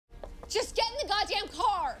Just get in the goddamn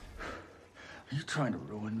car! Are you trying to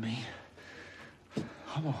ruin me?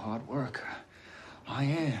 I'm a hard worker. I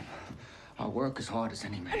am. I work as hard as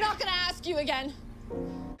any man. I'm not gonna ask you again.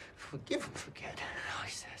 Forgive and forget, I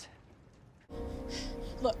said.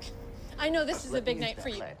 Look, I know this is a big night for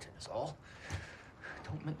you. Is all.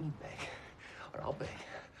 Don't make me beg. Or I'll beg.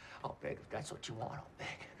 I'll beg if that's what you want. I'll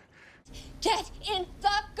beg. Get in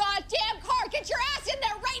the goddamn car! Get your ass in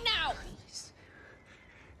there right now!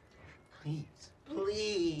 Please. Please.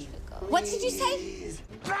 Please. What did you say?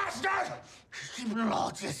 Bastard! Keep it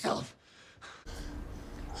all to yourself.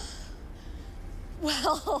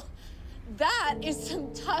 Well, that is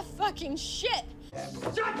some tough fucking shit.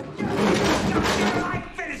 I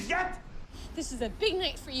finished yet? This is a big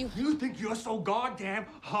night for you. You think you're so goddamn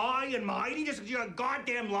high and mighty just because you're a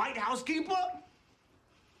goddamn lighthouse keeper?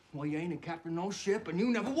 Well, you ain't a captain no ship, and you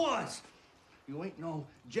never was. You ain't no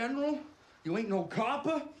general. You ain't no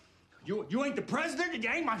copper. You ain't the president, and you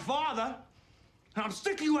ain't my father. And I'm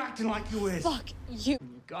sick of you acting like you is. Fuck you.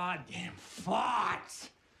 You goddamn farts.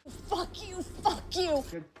 Fuck you, fuck you.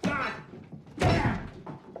 You goddamn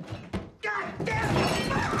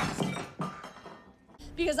farts.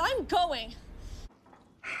 Because I'm going.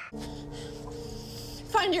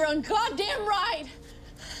 Find your own goddamn ride.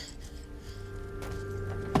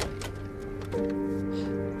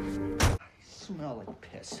 Smell like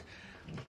piss.